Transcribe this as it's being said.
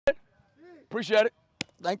Appreciate it.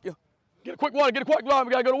 Thank you. Get a quick water. Get a quick water.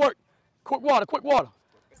 We got to go to work. Quick water. Quick water.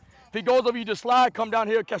 If he goes over, you just slide. Come down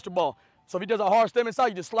here, catch the ball. So if he does a hard stem inside,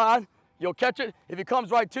 you just slide. You'll catch it. If he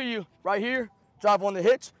comes right to you, right here, drive on the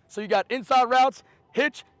hitch. So you got inside routes,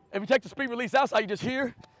 hitch. If you take the speed release outside, you just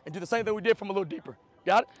here and do the same thing we did from a little deeper.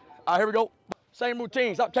 Got it? All right, here we go. Same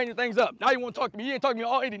routine. Stop changing things up. Now you want to talk to me. You ain't talking to me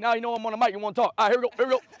all 80. Now you know I'm on the mic. You want to talk. All right, here we go. Here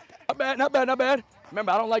we go. Not bad, not bad, not bad.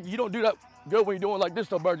 Remember, I don't like you don't do that good when you're doing like this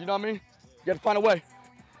though, Bird. You know what I mean? You got to find a way.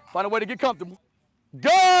 Find a way to get comfortable.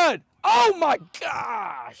 Good. Oh, my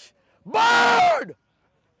gosh. Bird.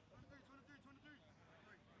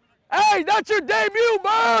 Hey, that's your debut,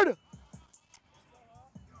 Bird.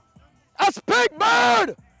 That's pick,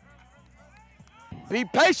 Bird. Be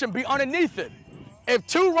patient. Be underneath it. If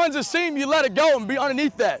 2 runs a seam, you let it go and be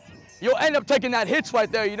underneath that. You'll end up taking that hitch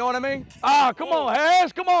right there. You know what I mean? Ah, come on,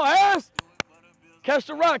 Harris. Come on, Harris. Catch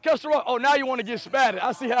the rock. Catch the rock. Oh, now you want to get spatted.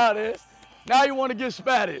 I see how it is. Now you want to get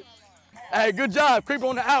spatted. Hey, good job. Creep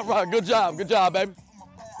on the out rock. Good job. Good job, baby.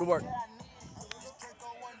 Good work.